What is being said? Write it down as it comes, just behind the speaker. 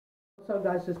up,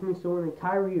 guys? Just me, Stuart, and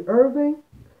Kyrie Irving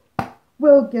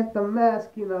will get the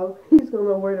mask. He's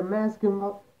gonna wear the mask.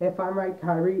 If I'm right,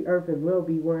 Kyrie Irving will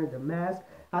be wearing the mask.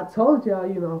 I told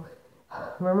y'all,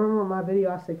 remember my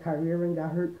video? I said Kyrie Irving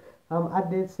got hurt. I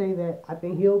did say that I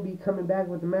think he'll be coming back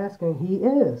with the mask, and he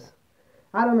is.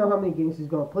 I don't know how many games he's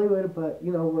gonna play with it, but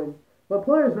when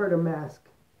players wear the mask,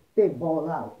 they ball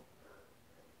out.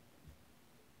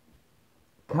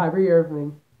 Kyrie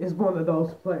Irving is one of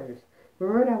those players.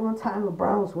 Remember that one time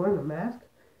LeBron was wearing a mask?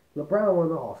 LeBron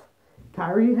went off.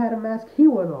 Kyrie had a mask, he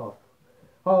went off.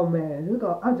 Oh man,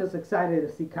 I'm just excited to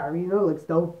see Kyrie. It looks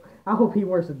dope. I hope he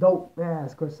wears a dope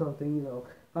mask or something,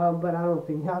 But I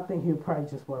think he'll probably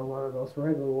just wear one of those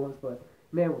regular ones. But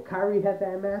man, when Kyrie had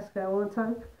that mask that one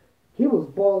time, he was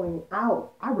balling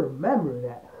out. I remember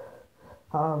that.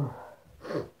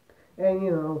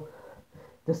 And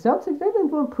the Celtics, they've been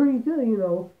doing pretty good,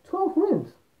 12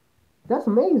 wins. That's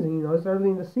amazing, it's early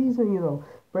in the season,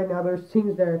 Right now there's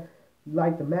teams that,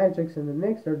 like the Magics and the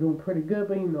Knicks, they're doing pretty good,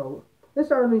 but,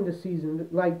 it's early in the season.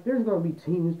 Like, there's going to be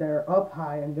teams that are up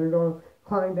high and they're going to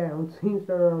climb down. Teams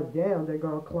that are down, they're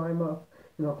going to climb up,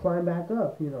 climb back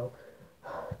up,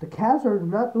 The Cavs are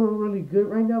not doing really good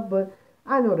right now, but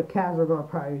I know the Cavs are going to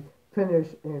probably finish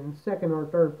in second or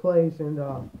third place in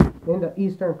the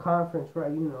Eastern Conference,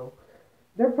 right,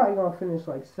 They're probably going to finish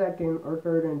like second or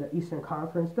third in the Eastern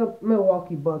Conference. The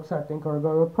Milwaukee Bucks, I think, are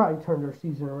going to probably turn their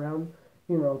season around,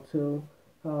 to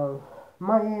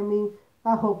Miami.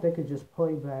 I hope they could just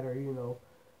play better,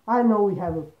 I know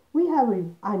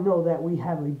I know that we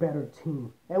have a better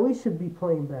team, and we should be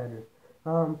playing better.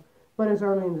 But it's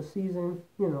early in the season,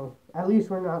 at least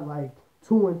we're not like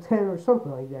 2-10 or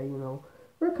something like that,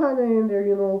 We're kind of in there,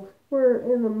 We're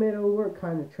in the middle. We're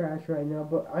kind of trash right now,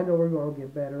 but I know we're gonna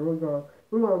get better.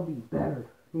 We're gonna be better.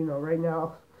 Right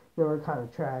now, we're kind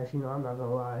of trash. I'm not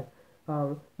gonna lie.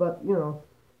 But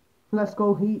let's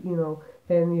go Heat.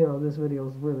 And this video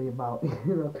is really about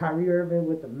Kyrie Irving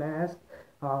with the mask.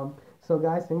 So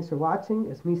guys, thanks for watching.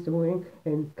 It's me, Wing,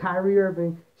 and Kyrie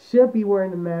Irving should be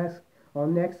wearing the mask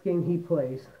on next game he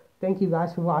plays. Thank you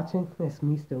guys for watching. It's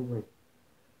me, Wing.